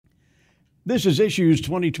This is Issues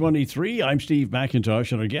 2023. I'm Steve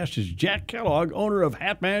McIntosh, and our guest is Jack Kellogg, owner of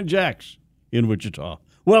Hatman Jack's in Wichita.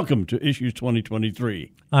 Welcome to Issues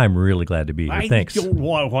 2023. I'm really glad to be here. Thanks. I don't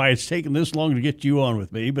know why it's taken this long to get you on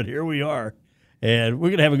with me, but here we are, and we're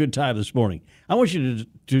going to have a good time this morning. I want you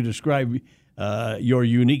to describe your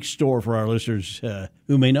unique store for our listeners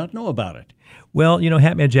who may not know about it. Well,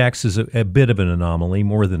 Hatman Jack's is a bit of an anomaly,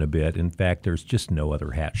 more than a bit. In fact, there's just no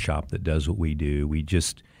other hat shop that does what we do.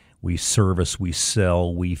 We service, we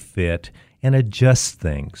sell, we fit, and adjust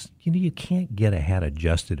things. You can't get a hat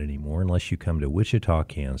adjusted anymore unless you come to Wichita,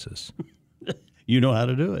 Kansas. You know how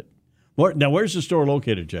to do it. Now, where's the store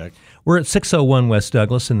located, Jack? We're at 601 West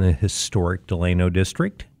Douglas in the historic Delano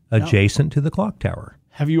District, adjacent to the clock tower.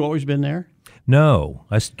 Have you always been there? No.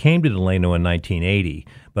 I came to Delano in 1980,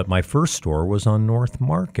 but my first store was on North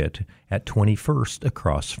Market at 21st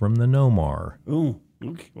across from the Nomar. Oh,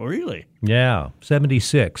 okay. Really? Yeah,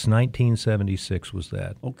 1976 was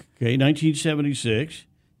that. Okay, 1976.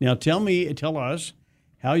 Now tell us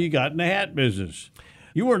how you got in the hat business.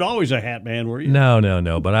 You weren't always a hat man, were you?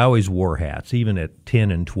 No, but I always wore hats, even at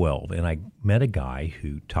 10 and 12. And I met a guy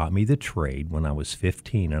who taught me the trade when I was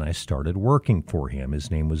 15, and I started working for him.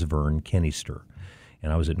 His name was Vern Kennister.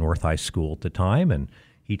 And I was at North High School at the time, and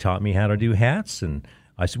he taught me how to do hats, and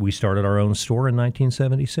we started our own store in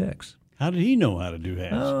 1976. How did he know how to do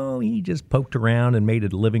hats? Oh, he just poked around and made a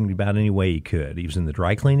living about any way he could. He was in the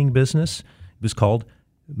dry cleaning business. It was called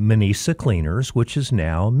Manisa Cleaners, which is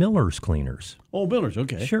now Miller's Cleaners. Oh, Miller's,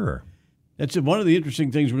 okay. Sure. That's one of the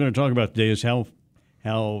interesting things we're going to talk about today is how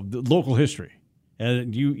the local history.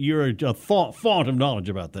 And you're a font of knowledge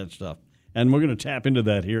about that stuff. And we're going to tap into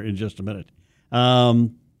that here in just a minute.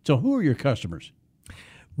 So who are your customers?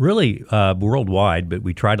 Really worldwide, but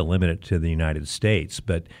we try to limit it to the United States.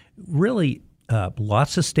 But really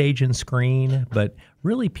lots of stage and screen, but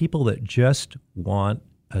really people that just want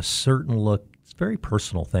a certain look. It's a very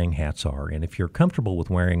personal thing, hats are. And if you're comfortable with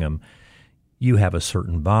wearing them, you have a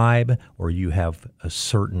certain vibe or you have a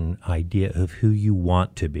certain idea of who you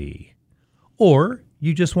want to be. Or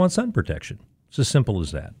you just want sun protection. It's as simple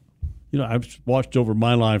as that. I've watched over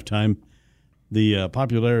my lifetime the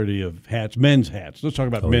popularity of hats, men's hats. Let's talk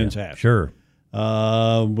about men's hats. Sure.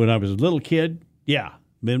 When I was a little kid,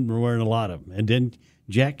 men were wearing a lot of them. And then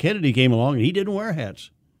Jack Kennedy came along, and he didn't wear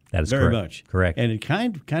hats. That is very correct. much. Correct. And it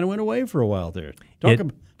kind of went away for a while there.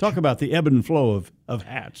 Talk about the ebb and flow of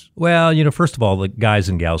hats. Well, first of all, the guys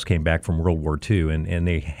and gals came back from World War II, and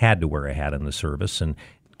they had to wear a hat in the service, and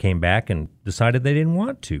came back and decided they didn't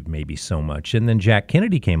want to maybe so much. And then Jack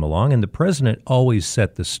Kennedy came along, and the president always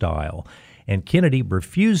set the style. And Kennedy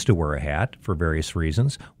refused to wear a hat for various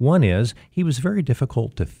reasons. One is he was very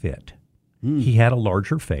difficult to fit. He had a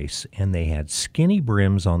larger face, and they had skinny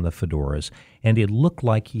brims on the fedoras, and it looked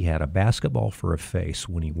like he had a basketball for a face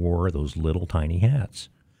when he wore those little tiny hats.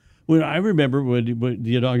 Well, I remember when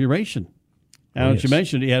the inauguration. As you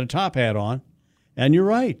mentioned, he had a top hat on, and you're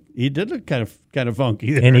right. He did look kind of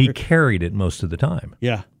funky there. And he carried it most of the time.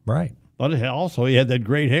 Yeah. Right. But also, he had that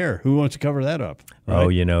great hair. Who wants to cover that up? Right? Oh,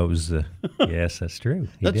 it was yes, that's true.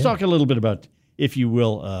 Let's talk a little bit about, if you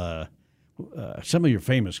will, some of your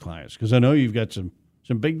famous clients, because I know you've got some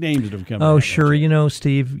big names that have come. Oh, sure.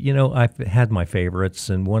 Steve, I've had my favorites,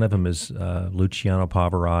 and one of them is Luciano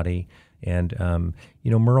Pavarotti. And,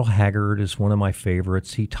 Merle Haggard is one of my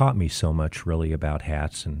favorites. He taught me so much, really, about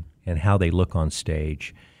hats and how they look on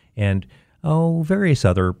stage. And, various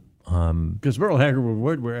other... Because Merle Haggard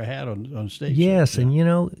would wear a hat on stage. Yes, and,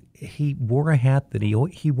 he wore a hat that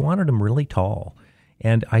he wanted him really tall.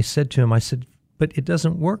 And I said to him, but it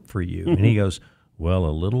doesn't work for you. And he goes, well, a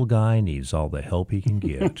little guy needs all the help he can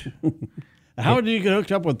get. How did you get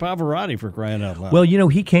hooked up with Pavarotti, for crying out loud? Well,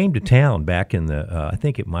 he came to town back in the, I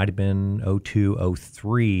think it might have been 02,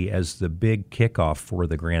 03, as the big kickoff for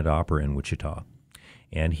the Grand Opera in Wichita.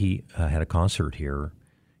 And he had a concert here.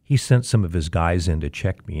 He sent some of his guys in to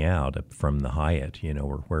check me out up from the Hyatt,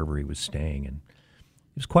 or wherever he was staying. And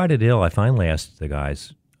it was quite a deal. I finally asked the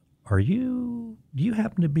guys, do you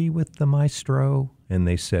happen to be with the maestro? And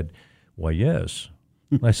they said, well, yes.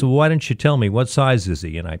 I said, well, why didn't you tell me, what size is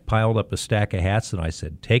he? And I piled up a stack of hats, and I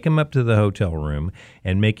said, take him up to the hotel room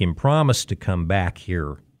and make him promise to come back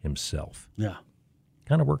here himself. Yeah.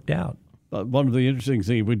 Kind of worked out. One of the interesting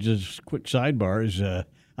things, we just quick sidebar, is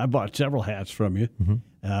I bought several hats from you,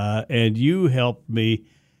 and you helped me,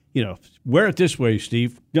 wear it this way,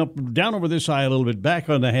 Steve, down over this eye a little bit, back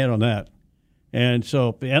on the hand on that. And I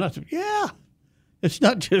said, it's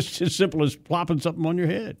not just as simple as plopping something on your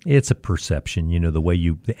head. It's a perception,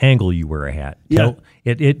 the angle you wear a hat. Yeah.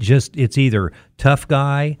 It's either tough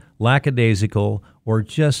guy, lackadaisical, or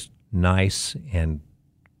just nice and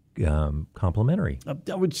complimentary.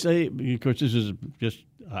 I would say, of course, this is just,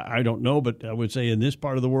 I don't know, but I would say in this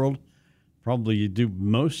part of the world, probably you do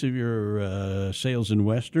most of your sales in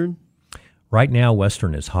Western. Right now,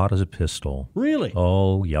 Western is hot as a pistol. Really?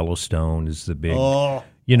 Oh, Yellowstone is the big,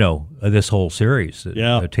 this whole series,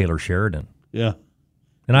 Taylor Sheridan. Yeah.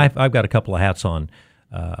 And I've got a couple of hats on,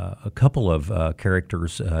 a couple of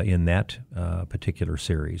characters in that particular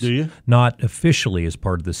series. Do you? Not officially as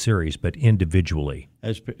part of the series, but individually.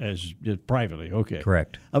 As privately, okay.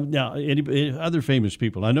 Correct. Now, any other famous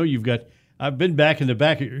people? I know you've got, I've been back in the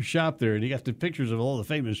back of your shop there, and you got the pictures of all the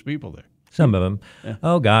famous people there. Some of them. Yeah.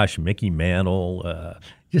 Oh, gosh, Mickey Mantle.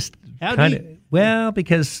 Just kind of, well,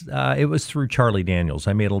 because it was through Charlie Daniels.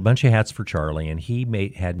 I made a bunch of hats for Charlie, and he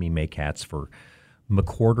had me make hats for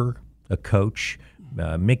McWhorter, a coach,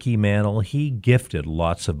 Mickey Mantle. He gifted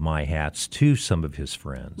lots of my hats to some of his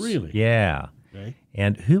friends. Really? Yeah. Okay.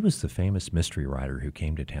 And who was the famous mystery writer who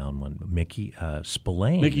came to town one? Mickey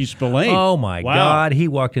Spillane. Mickey Spillane. Oh, my God. He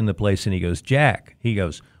walked in the place, and he goes, Jack, he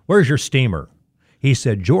goes, where's your steamer? He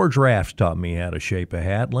said, George Rafts taught me how to shape a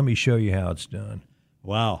hat. Let me show you how it's done.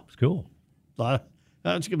 Wow. It's cool.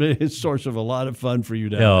 That's going to be a source of a lot of fun for you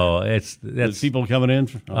down there. That's people coming in.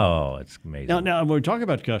 It's amazing. Now when we talk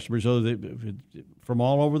about customers, from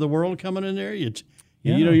all over the world coming in there,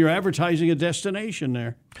 you're advertising a destination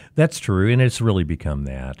there. That's true, and it's really become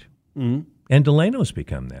that. Mm-hmm. And Delano's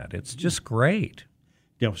become that. It's just great.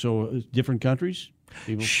 Yeah. So different countries.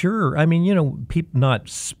 People? Sure. I mean, people not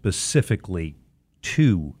specifically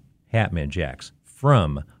to Hatman Jacks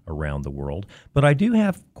from around the world, but I do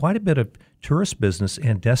have quite a bit of tourist business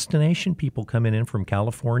and destination people coming in from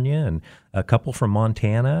California and a couple from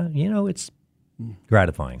Montana. It's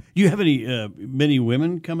gratifying. Do you have many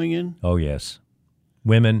women coming in? Oh, yes.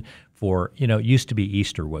 Women for, it used to be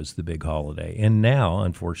Easter was the big holiday. And now,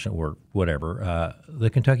 unfortunately, or whatever,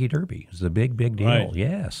 the Kentucky Derby is a big, big deal. Right.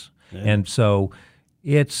 Yes. Yeah. And so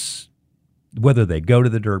it's whether they go to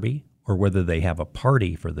the Derby or whether they have a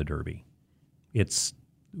party for the Derby. It's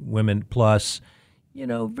women plus,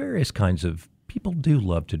 various kinds of people do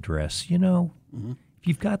love to dress, Mm-hmm. If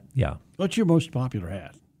you've got, What's your most popular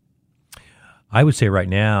hat? I would say right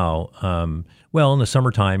now, in the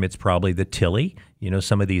summertime, it's probably the Tilly,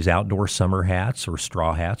 some of these outdoor summer hats or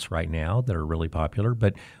straw hats right now that are really popular.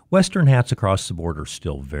 But Western hats across the board are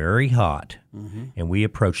still very hot, mm-hmm. and we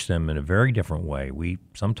approach them in a very different way. We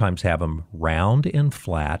sometimes have them round and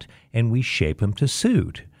flat, and we shape them to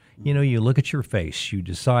suit. You look at your face, you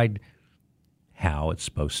decide how it's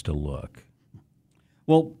supposed to look.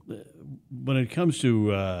 Well, when it comes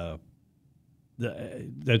to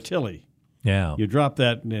the Tilly, yeah, you drop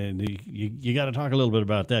that, and you got to talk a little bit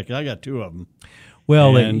about that, because I got two of them.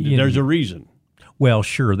 Well, there's a reason. Well,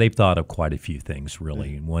 sure, they've thought of quite a few things,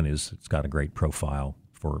 really. And one is it's got a great profile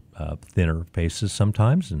for thinner faces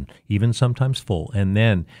sometimes, and even sometimes full. And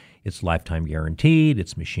then it's lifetime guaranteed.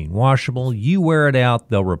 It's machine washable. You wear it out,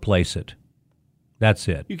 they'll replace it. That's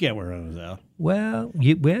it. You can't wear those out. Well,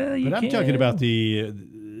 you But can. I'm talking about the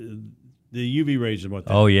UV rays and what.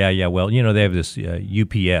 Oh yeah. Well, they have this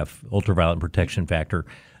UPF, ultraviolet protection factor,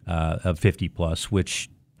 of 50 plus,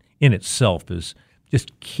 which in itself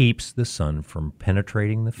just keeps the sun from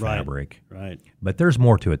penetrating the fabric. Right. But there's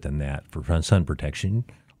more to it than that for sun protection.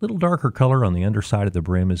 A little darker color on the underside of the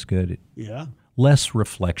brim is good. Yeah. Less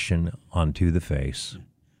reflection onto the face.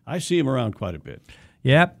 I see them around quite a bit.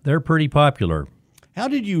 Yep, they're pretty popular. How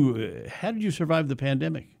did you survive the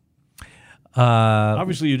pandemic?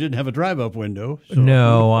 Obviously, you didn't have a drive-up window. So.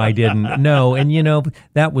 No, I didn't. No, and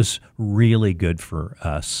that was really good for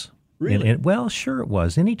us. Really? Well, sure it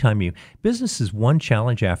was. Anytime business is one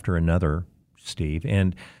challenge after another, Steve,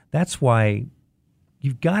 and that's why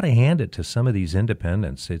you've got to hand it to some of these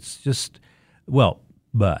independents. It's just,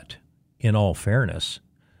 but in all fairness,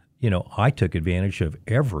 I took advantage of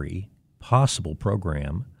every possible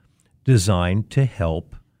program designed to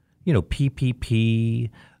help, PPP.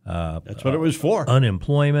 That's what it was for.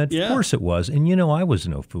 Unemployment. Yeah. Of course it was. And, I was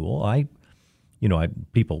no fool.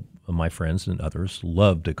 People, my friends and others,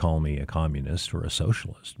 love to call me a communist or a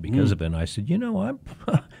socialist because of it. And I said,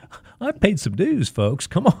 I've paid some dues, folks.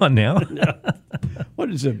 Come on now. What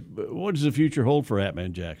does the future hold for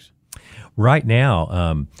Hatman Jacks? Right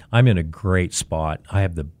now, I'm in a great spot. I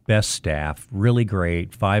have the best staff, really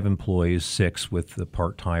great, 5 employees, 6 with the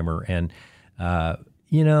part-timer. And,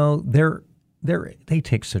 they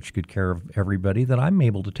take such good care of everybody that I'm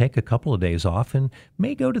able to take a couple of days off and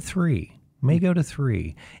may go to 3.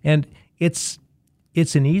 And it's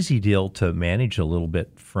an easy deal to manage a little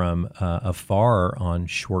bit from afar on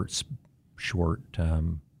short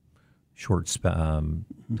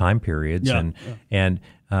time periods,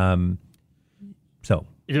 so.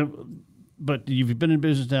 But you've been in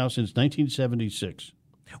business now since 1976.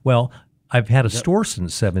 Well, I've had a store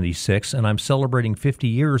since 76, and I'm celebrating 50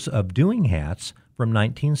 years of doing hats from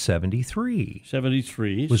 1973.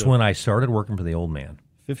 73 was when I started working for the old man.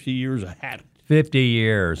 50 years of hat. 50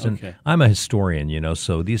 years. Okay. And I'm a historian,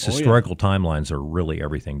 so these historical timelines are really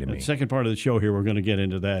everything to me. The second part of the show here, we're going to get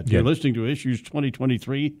into that. You're listening to Issues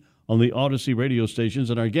 2023 on the Odyssey radio stations,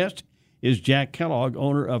 and our guest is Jack Kellogg,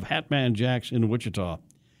 owner of Hatman Jack's in Wichita.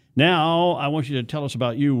 Now, I want you to tell us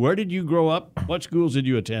about you. Where did you grow up? What schools did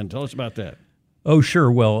you attend? Tell us about that. Oh,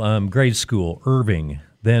 sure. Well, grade school, Irving,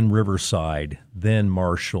 then Riverside, then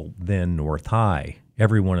Marshall, then North High.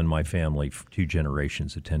 Everyone in my family, 2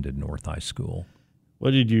 generations, attended North High School.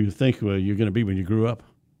 What did you think you were going to be when you grew up?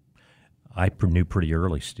 I knew pretty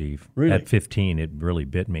early, Steve. Really? At 15, it really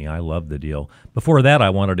bit me. I loved the deal. Before that, I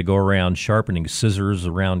wanted to go around sharpening scissors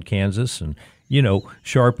around Kansas and,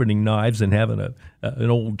 sharpening knives and having an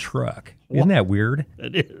old truck. Isn't that weird?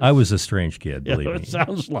 It is. I was a strange kid, believe me. It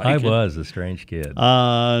sounds like I was a strange kid.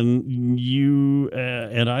 You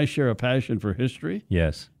and I share a passion for history.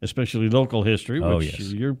 Yes. Especially local history, which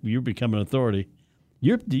you're becoming an authority.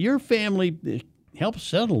 Your family helped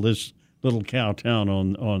settle this little cow town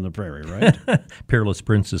on the prairie, right? Peerless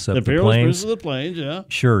Princess of the Peerless Plains. Princess of the Plains, yeah.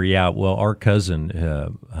 Sure, yeah. Well, our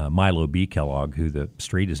cousin, Milo B. Kellogg, who the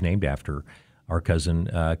street is named after, our cousin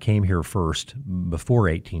came here first before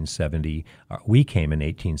 1870. We came in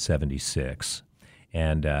 1876.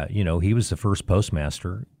 And, he was the first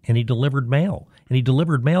postmaster, and he delivered mail. And he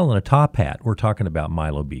delivered mail in a top hat. We're talking about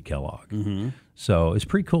Milo B. Kellogg. Mm-hmm. So it's a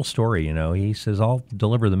pretty cool story, He says, I'll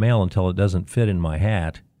deliver the mail until it doesn't fit in my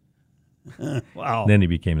hat. Wow. Then he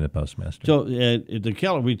became the postmaster. So the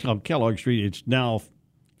Kellogg, we call Kellogg Street, it's now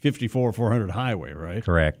 54-400 Highway, right?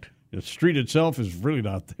 Correct. The street itself is really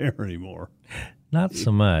not there anymore. Not so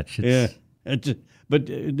much. But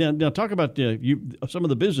now talk about some of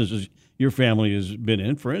the businesses your family has been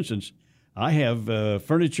in. For instance, I have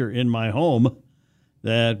furniture in my home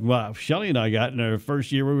that Shelley and I got in our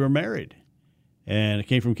first year we were married, and it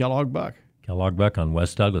came from Kellogg Buck. Kellogg Buck on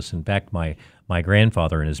West Douglas. In fact, my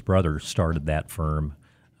grandfather and his brother started that firm,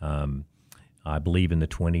 I believe in the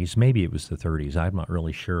 20s. Maybe it was the 30s. I'm not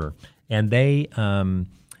really sure. And they...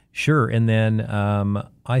 Sure, and then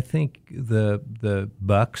I think the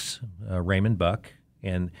Bucks, Raymond Buck,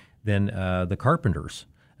 and then the Carpenters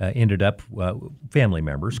ended up, family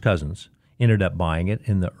members, cousins, ended up buying it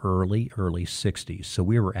in the early 60s. So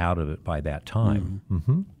we were out of it by that time.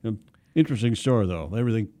 Mm-hmm. Mm-hmm. Interesting store, though.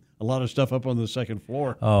 A lot of stuff up on the second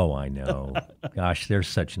floor. Oh, I know. Gosh, they're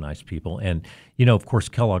such nice people. And, of course,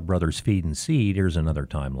 Kellogg Brothers Feed and Seed, here's another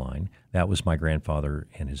timeline. That was my grandfather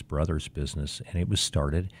and his brother's business, and it was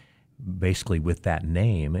started basically with that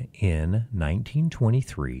name in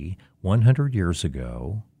 1923, 100 years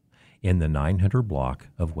ago, in the 900 block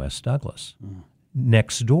of West Douglas,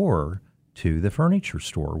 next door to the furniture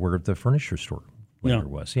store, where the furniture store later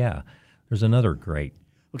was. Yeah, there's another great.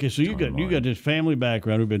 Okay, so you got this family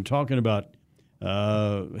background. We've been talking about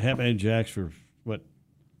Hatman Jack's for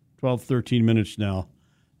 12, 13 minutes now.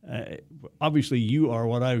 Obviously, you are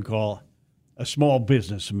what I would call a small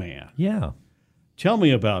businessman. Yeah. Tell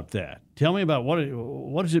me about that. Tell me about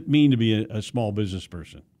what does it mean to be a small business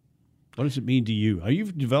person? What does it mean to you?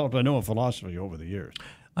 You've developed, I know, a philosophy over the years.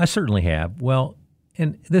 I certainly have. Well,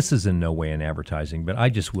 and this is in no way an advertising, but I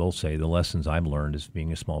just will say the lessons I've learned as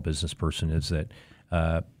being a small business person is that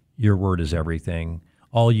your word is everything.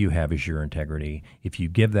 All you have is your integrity. If you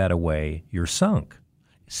give that away, you're sunk,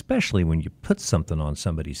 especially when you put something on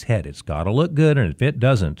somebody's head. It's got to look good, and if it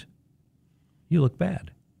doesn't, you look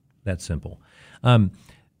bad. That's simple.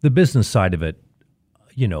 The business side of it,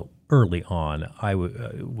 early on, I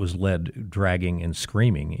was led dragging and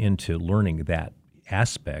screaming into learning that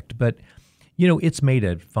aspect. But, it's made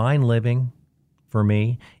a fine living for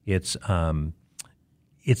me. It's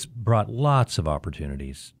brought lots of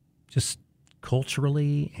opportunities, just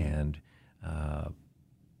culturally, and and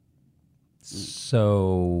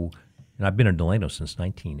I've been in Delano since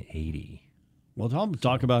 1980. Well,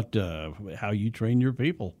 talk about how you train your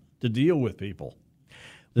people to deal with people.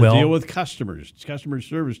 Deal with customers. Customer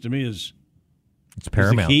service to me is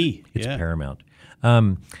paramount. The key. It's paramount.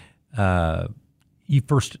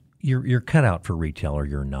 You're cut out for retail or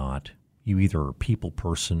you're not. You either are a people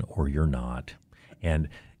person or you're not. And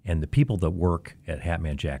the people that work at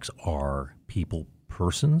Hatman Jack's are people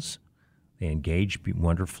persons. They engage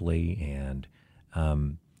wonderfully, and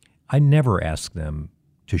I never ask them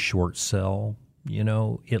to short sell.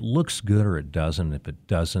 It looks good or it doesn't. If it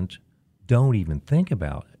doesn't, don't even think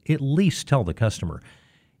about at least tell the customer,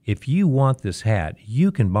 if you want this hat,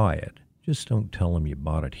 you can buy it. Just don't tell them you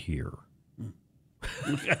bought it here.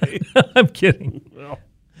 Okay. I'm kidding. Well,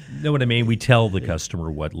 Know what I mean? We tell the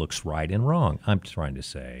customer what looks right and wrong. I'm trying to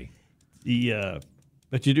say.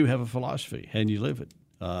 but you do have a philosophy, and you live it.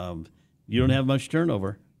 You don't have much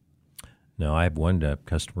turnover. No, I have one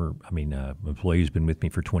employee who's been with me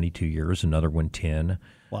for 22 years, another one 10.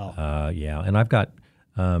 Wow. Yeah, and I've got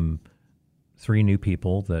 3 new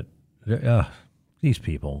people that, these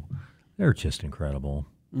people, they're just incredible.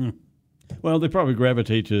 Well, they probably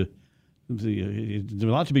gravitate to there's a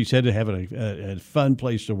lot to be said to having a fun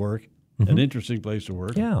place to work, an interesting place to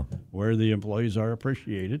work, Yeah. where the employees are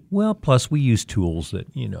appreciated. Well, plus we use tools that,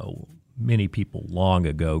 many people long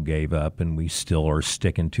ago gave up, and we still are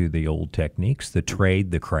sticking to the old techniques, the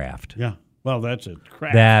trade, the craft. Yeah. Well, that's a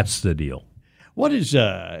craft. That's the deal. What is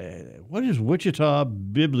Wichita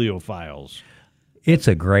Bibliophiles? It's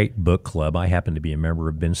a great book club. I happen to be a member,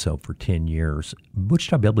 have been so for 10 years.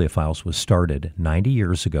 Wichita Bibliophiles was started 90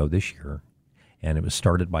 years ago this year, and it was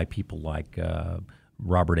started by people like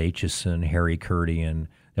Robert Aitchison, Harry Curdy, and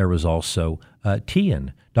there was also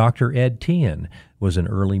Tian. Dr. Ed Tian was an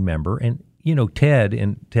early member, and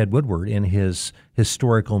Ted Woodward in his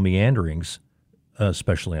historical meanderings,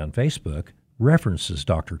 especially on Facebook, references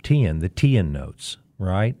Dr. Tian, the Tian notes,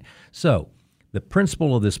 right? So the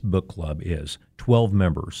principle of this book club is 12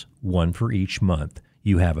 members, 1 for each month.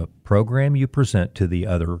 You have a program you present to the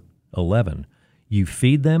other 11. You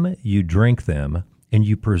feed them, you drink them, and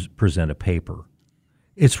you present a paper.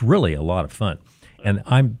 It's really a lot of fun. And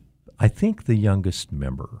I think the youngest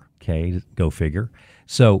member, okay, go figure.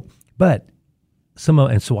 So I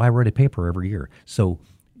write a paper every year. So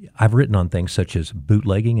I've written on things such as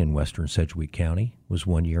bootlegging in western Sedgwick County was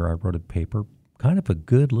one year I wrote a paper, kind of a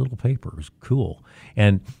good little paper. It was cool.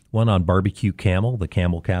 And one on barbecue camel, the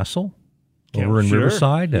Camel Castle over in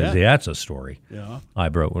Riverside. Yeah. That's a story. Yeah. I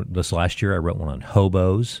wrote one this last year. I wrote one on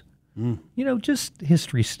hobos. Just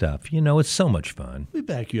history stuff. It's so much fun. Let me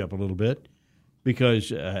back you up a little bit,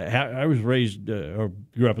 because I was raised or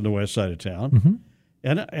grew up in the west side of town,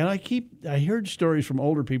 and I heard stories from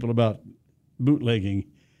older people about bootlegging.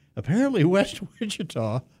 Apparently, West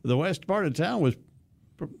Wichita, the west part of town, was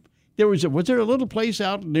there a little place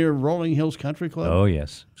out near Rolling Hills Country Club? Oh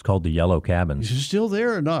yes, it's called the Yellow Cabins. Is it still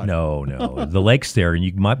there or not? No, the lake's there, and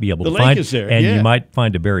you might be able to lake find is there, and yeah. you might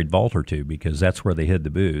find a buried vault or two, because that's where they hid the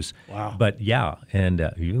booze. Wow. But yeah, and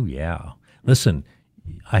listen,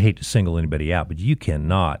 I hate to single anybody out, but you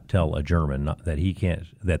cannot tell a German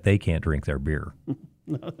that they can't drink their beer.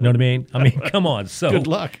 You know what I mean? Come on. So Good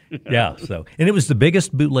luck. yeah. So, and it was the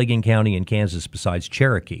biggest bootlegging county in Kansas besides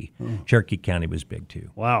Cherokee. Cherokee County was big too.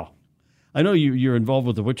 Wow. I know you're involved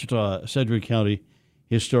with the Wichita Sedgwick County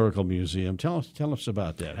Historical Museum. Tell us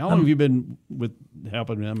about that. How long have you been with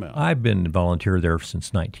helping them out? I've been a volunteer there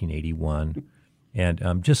since 1981,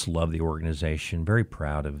 and just love the organization. Very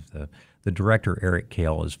proud of the director, Eric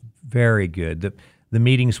Kale, is very good. The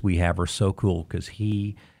meetings we have are so cool because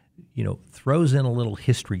he, throws in a little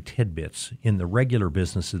history tidbits in the regular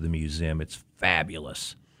business of the museum. It's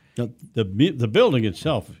fabulous. Now, the building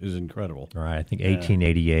itself is incredible. All right, I think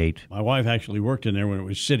 1888. My wife actually worked in there when it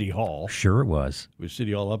was City Hall. Sure it was. It was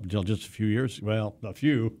City Hall up until just a few years. Well, a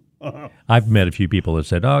few. I've met a few people that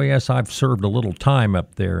said, "Oh yes, I've served a little time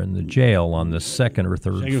up there in the jail on the second or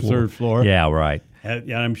third floor." Yeah, right.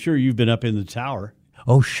 And I'm sure you've been up in the tower.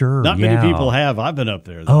 Oh, sure. Not many people have. I've been up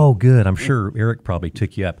there, though. Oh, good. I'm sure Eric probably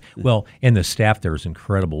took you up. Well, and the staff there is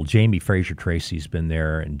incredible. Jamie Fraser Tracy's been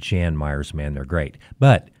there, and Jan Myers, man, they're great.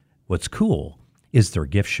 But what's cool is their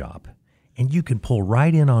gift shop. And you can pull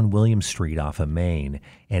right in on William Street off of Main,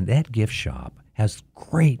 and that gift shop has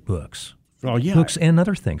great books. Oh, yeah. Books and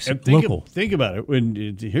other things, local. Think about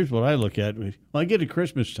it. Here's what I look at. When I get to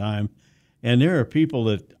Christmas time, and there are people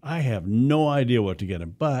that I have no idea what to get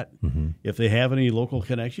them. But if they have any local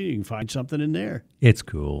connection, you can find something in there. It's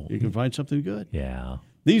cool. You can find something good. Yeah.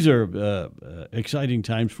 These are exciting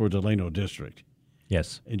times for Delano District.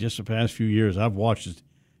 Yes. In just the past few years, I've watched it.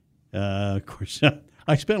 Of course,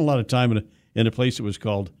 I spent a lot of time in a place that was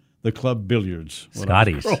called the Club Billiards.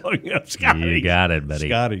 Scotty's. Scotty's. You got it, buddy.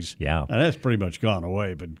 Scotty's. Yeah. Now, that's pretty much gone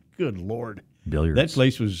away, but good Lord. Billiards. That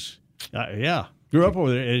place was, grew up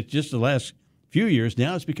over there. It's just the last few years,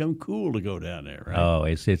 now it's become cool to go down there, right? Oh,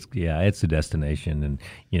 it's a destination. And,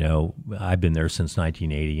 I've been there since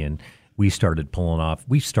 1980, and we started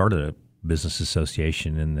a business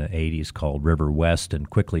association in the 80s called River West, and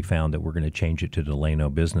quickly found that we're going to change it to Delano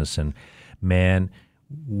Business. And, man,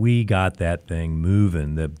 we got that thing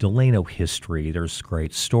moving. The Delano history, there's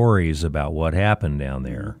great stories about what happened down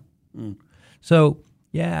there. So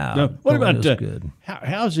Yeah. Now, what about good?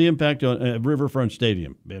 How's the impact on Riverfront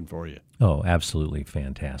Stadium been for you? Oh, absolutely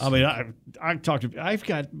fantastic. I mean, I've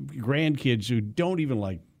got grandkids who don't even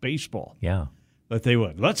like baseball. Yeah. But they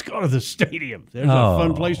would. Let's go to the stadium. There's a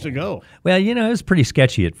fun place to go. Well, it was pretty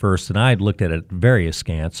sketchy at first, and I had looked at it very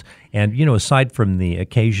askance. And, aside from the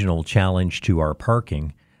occasional challenge to our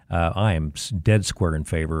parking, I am dead square in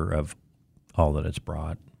favor of all that it's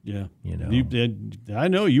brought. Yeah. I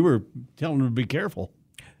know you were telling them to be careful.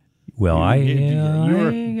 Well, I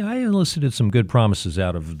elicited some good promises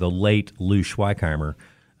out of the late Lou Schweikheimer,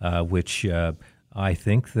 which I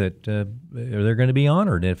think that they're going to be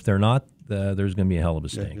honored. If they're not, there's going to be a hell of a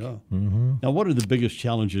stink. Yeah. Mm-hmm. Now, what are the biggest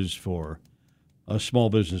challenges for a small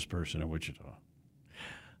business person in Wichita?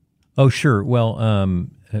 Oh, sure. Well,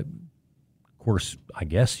 of course, I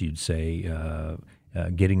guess you'd say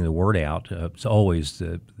getting the word out. It's always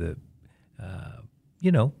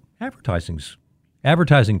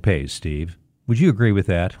advertising pays, Steve. Would you agree with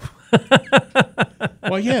that?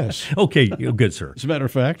 Well, yes. Okay, good, sir. As a matter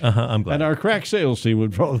of fact, I'm glad. And our crack sales team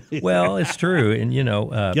would probably. Well, it's true, and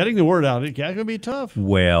getting the word out, it's going to be tough.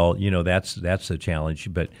 Well, that's a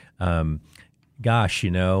challenge, but gosh,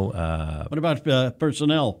 What about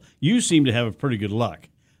personnel? You seem to have pretty good luck.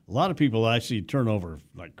 A lot of people I see turnover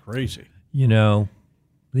like crazy.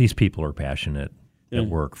 These people are passionate at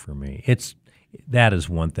work for me. That is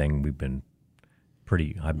one thing we've been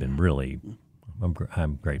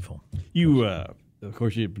I'm grateful. You, of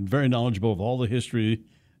course, you've been very knowledgeable of all the history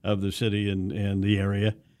of the city and the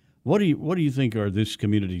area. What do you think are this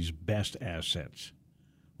community's best assets?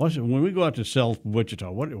 When we go out to sell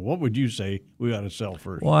Wichita, what would you say we ought to sell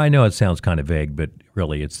first? Well, I know it sounds kind of vague, but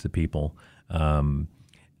really it's the people.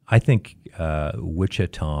 I think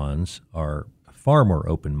Wichitans are far more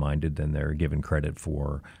open-minded than they're given credit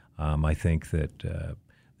for. I think that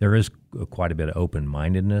there is quite a bit of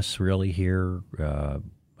open-mindedness really here.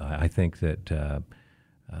 I think that,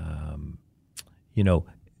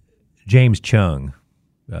 James Chung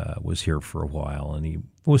was here for a while, and he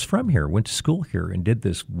was from here, went to school here, and did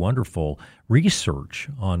this wonderful research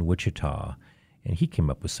on Wichita, and he came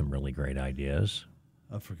up with some really great ideas.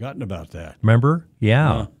 I've forgotten about that. Remember?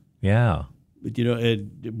 Yeah. Yeah. But,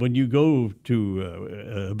 when you go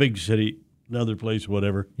to a big city, another place,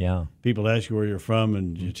 whatever, people ask you where you're from,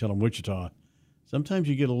 and you tell them Wichita. Sometimes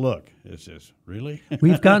you get a look. It says, really?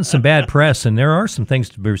 We've gotten some bad press, and there are some things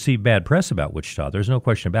to receive bad press about Wichita. There's no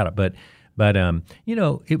question about it. But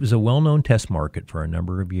it was a well-known test market for a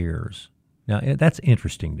number of years. Now, that's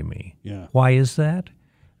interesting to me. Yeah. Why is that?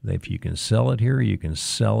 If you can sell it here, you can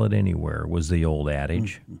sell it anywhere, was the old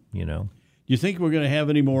adage, Do you think we're going to have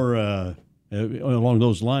any more, along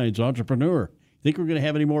those lines, entrepreneur? Think we're going to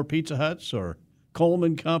have any more Pizza Huts or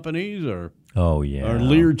Coleman companies or or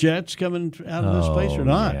Lear Jets coming out of this place or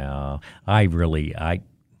not? Yeah, I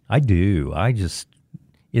do.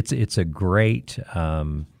 It's a great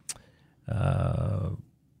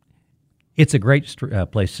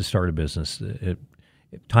place to start a business.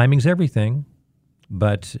 Timing's everything,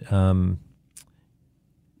 but I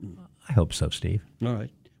hope so, Steve. All right,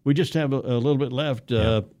 we just have a little bit left.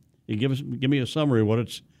 You give me a summary of what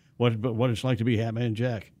it's like to be Hatman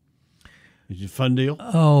Jack. Is it a fun deal?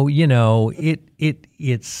 Oh,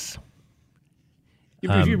 it's.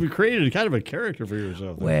 You've created kind of a character for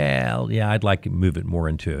yourself. Well, yeah, I'd like to move it more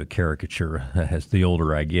into a caricature as the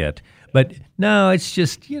older I get. But no, it's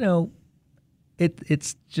just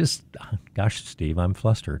it's just. Gosh, Steve, I'm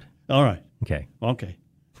flustered. All right. Okay.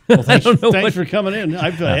 Well, thanks for coming in.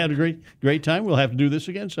 I've had a great time. We'll have to do this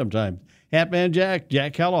again sometime. Hatman Jack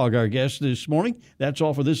Kellogg, our guest this morning. That's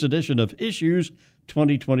all for this edition of Issues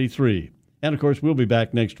 2023. And, of course, we'll be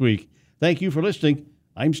back next week. Thank you for listening.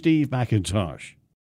 I'm Steve McIntosh.